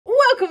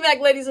Welcome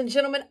back, ladies and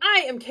gentlemen.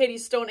 I am Katie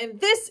Stone, and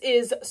this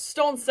is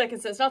Stone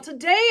Second Sense. Now,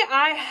 today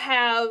I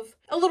have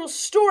a little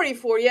story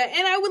for you,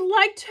 and I would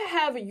like to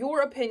have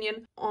your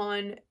opinion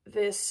on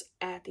this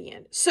at the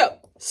end. So,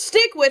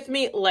 stick with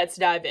me, let's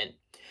dive in.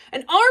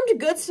 An armed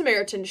Good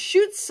Samaritan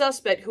shoots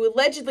suspect who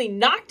allegedly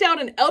knocked out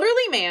an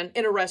elderly man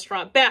in a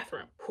restaurant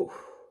bathroom. Whew,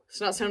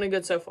 it's not sounding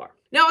good so far.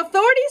 Now,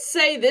 authorities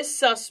say this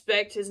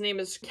suspect, his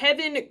name is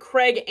Kevin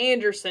Craig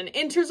Anderson,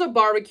 enters a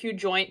barbecue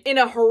joint in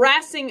a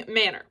harassing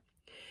manner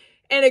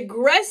and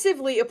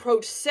aggressively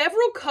approached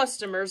several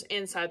customers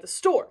inside the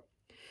store.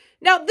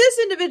 Now, this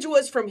individual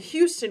is from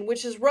Houston,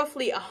 which is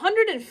roughly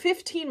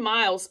 115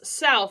 miles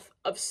south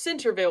of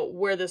Centerville,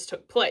 where this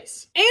took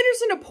place.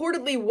 Anderson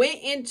reportedly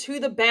went into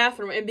the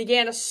bathroom and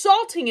began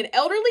assaulting an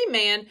elderly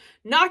man,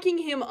 knocking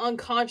him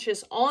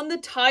unconscious on the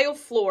tile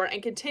floor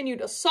and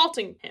continued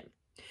assaulting him,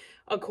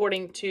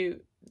 according to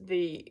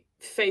the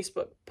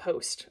Facebook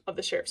post of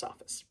the sheriff's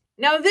office.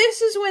 Now,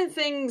 this is when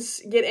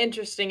things get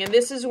interesting, and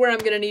this is where I'm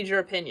going to need your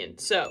opinion,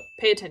 so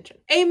pay attention.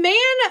 A man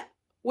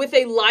with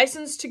a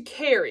license to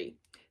carry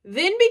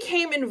then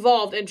became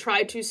involved and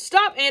tried to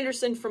stop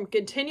Anderson from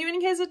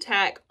continuing his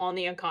attack on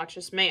the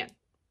unconscious man,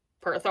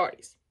 per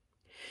authorities.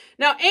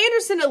 Now,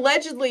 Anderson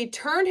allegedly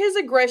turned his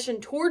aggression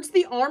towards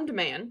the armed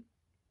man,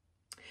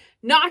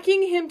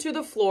 knocking him to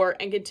the floor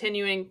and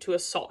continuing to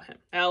assault him.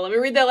 Now, let me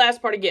read that last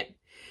part again.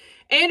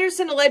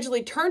 Anderson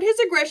allegedly turned his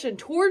aggression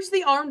towards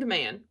the armed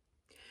man,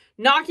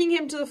 knocking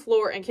him to the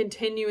floor and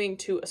continuing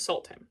to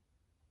assault him.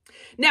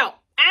 Now,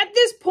 at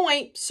this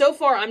point, so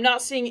far, I'm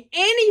not seeing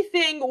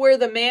anything where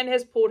the man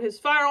has pulled his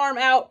firearm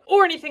out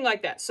or anything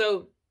like that.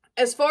 So,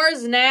 as far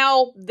as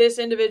now, this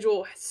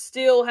individual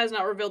still has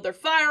not revealed their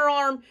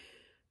firearm.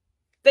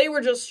 They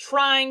were just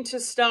trying to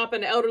stop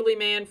an elderly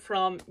man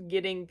from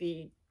getting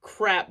the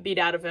crap beat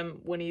out of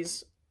him when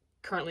he's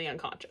currently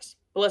unconscious.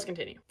 But let's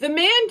continue. The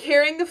man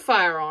carrying the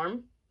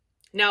firearm,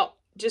 now,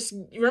 just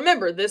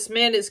remember, this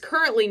man is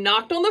currently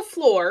knocked on the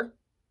floor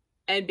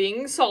and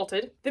being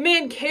assaulted. The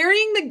man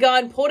carrying the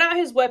gun pulled out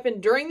his weapon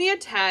during the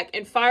attack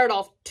and fired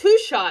off 2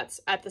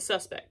 shots at the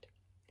suspect.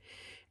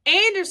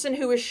 Anderson,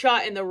 who was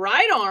shot in the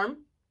right arm,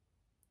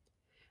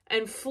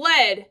 and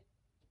fled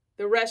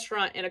the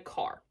restaurant in a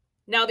car.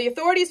 Now, the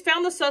authorities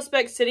found the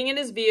suspect sitting in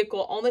his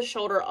vehicle on the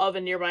shoulder of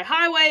a nearby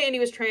highway, and he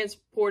was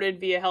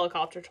transported via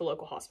helicopter to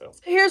local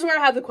hospitals. Here's where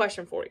I have the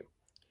question for you.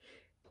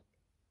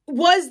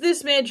 Was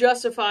this man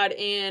justified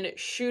in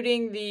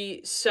shooting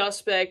the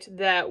suspect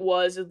that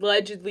was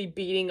allegedly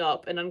beating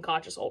up an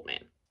unconscious old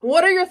man?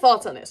 What are your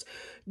thoughts on this?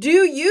 Do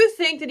you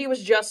think that he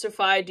was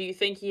justified? Do you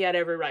think he had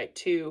every right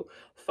to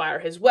fire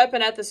his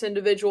weapon at this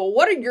individual?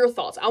 What are your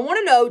thoughts? I want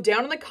to know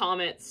down in the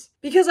comments,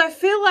 because I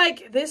feel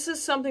like this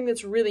is something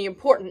that's really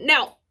important.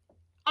 Now,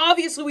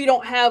 obviously we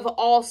don't have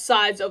all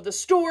sides of the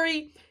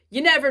story.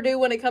 You never do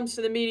when it comes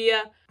to the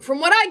media. From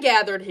what I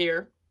gathered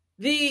here,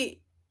 the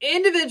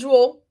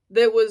individual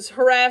that was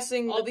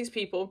harassing all these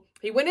people,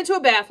 he went into a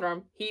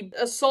bathroom, he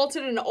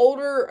assaulted an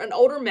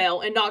older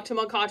male and knocked him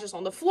unconscious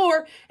on the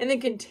floor, and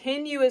then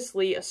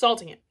continuously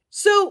assaulting him.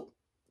 So,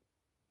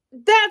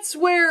 that's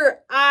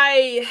where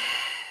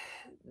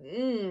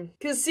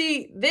because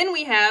see, then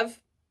we have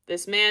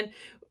this man,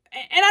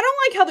 and I don't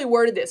like how they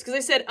worded this, because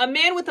they said, a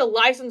man with a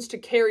license to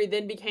carry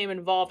then became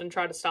involved and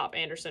tried to stop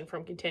Anderson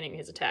from continuing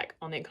his attack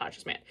on the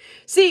unconscious man.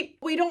 See,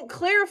 we don't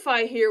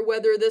clarify here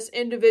whether this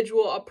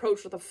individual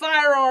approached with a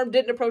firearm,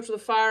 didn't approach with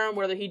a firearm,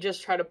 whether he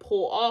just tried to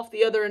pull off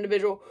the other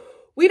individual.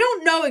 We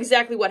don't know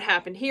exactly what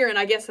happened here, and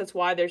I guess that's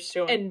why they're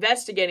still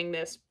investigating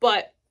this,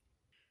 but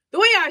the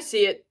way I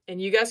see it,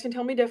 and you guys can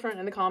tell me different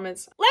in the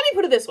comments, let me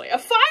put it this way. A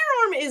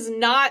firearm is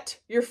not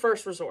your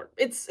first resort.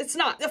 It's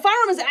not. The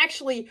firearm is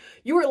actually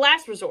your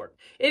last resort.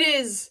 It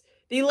is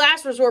the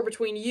last resort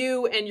between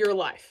you and your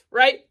life,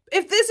 right?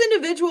 If this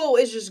individual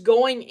is just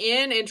going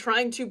in and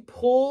trying to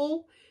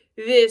pull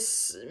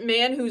this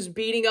man who's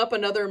beating up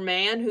another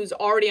man who's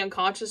already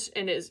unconscious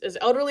and is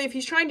elderly, if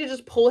he's trying to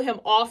just pull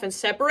him off and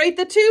separate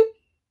the two,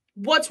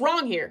 what's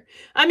wrong here?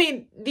 I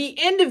mean, the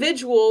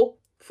individual,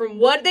 from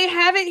what they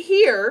have it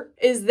here,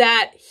 is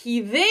that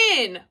he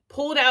then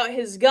pulled out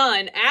his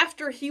gun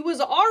after he was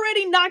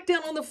already knocked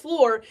down on the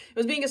floor and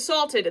was being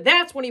assaulted.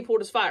 That's when he pulled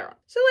his firearm.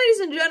 So, ladies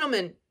and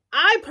gentlemen,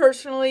 I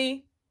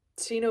personally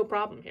see no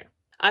problem here.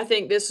 I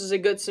think this is a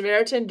Good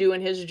Samaritan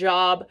doing his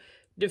job,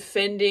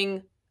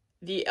 defending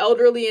the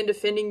elderly and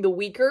defending the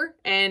weaker.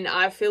 And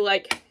I feel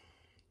like,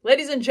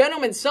 ladies and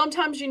gentlemen,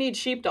 sometimes you need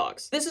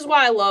sheepdogs. This is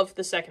why I love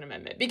the Second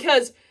Amendment,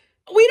 because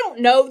we don't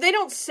know. They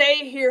don't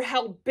say here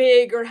how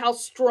big or how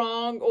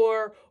strong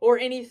or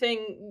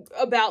anything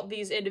about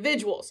these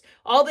individuals.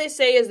 All they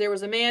say is there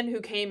was a man who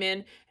came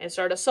in and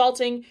started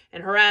assaulting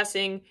and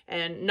harassing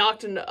and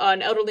knocked an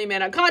elderly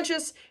man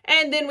unconscious.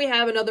 And then we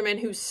have another man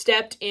who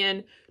stepped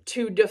in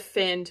to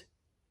defend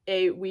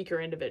a weaker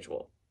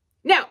individual.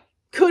 Now,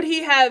 could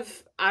he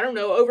have, I don't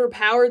know,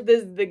 overpowered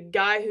the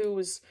guy who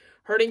was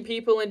hurting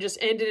people and just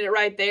ended it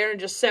right there and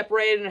just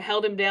separated and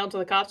held him down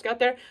till the cops got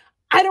there?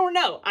 I don't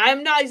know.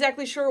 I'm not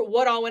exactly sure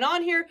what all went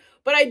on here,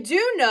 but I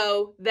do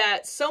know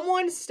that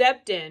someone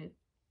stepped in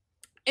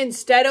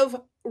instead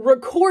of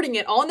recording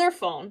it on their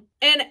phone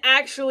and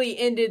actually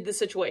ended the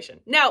situation.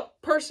 Now,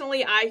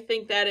 personally, I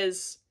think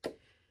that's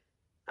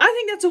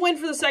a win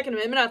for the Second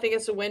Amendment. I think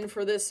it's a win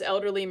for this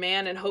elderly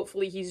man, and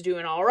hopefully he's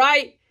doing all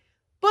right.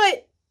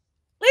 But,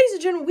 ladies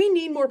and gentlemen, we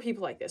need more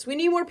people like this. We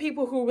need more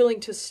people who are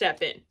willing to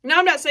step in. Now,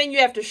 I'm not saying you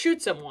have to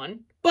shoot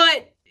someone,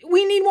 but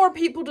we need more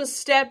people to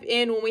step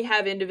in when we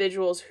have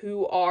individuals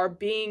who are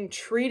being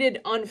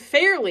treated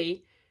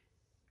unfairly,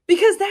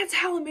 because that's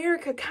how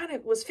America kind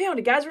of was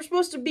founded. Guys, we're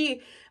supposed to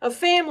be a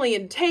family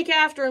and take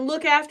after and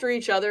look after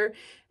each other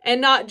and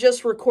not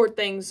just record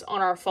things on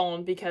our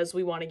phone because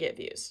we want to get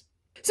views.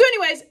 So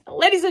anyways,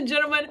 ladies and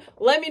gentlemen,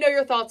 let me know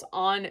your thoughts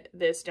on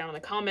this down in the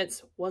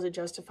comments. Was it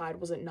justified?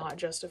 Was it not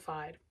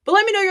justified? But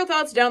let me know your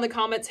thoughts down in the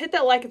comments. Hit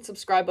that like and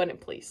subscribe button,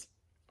 please.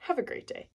 Have a great day.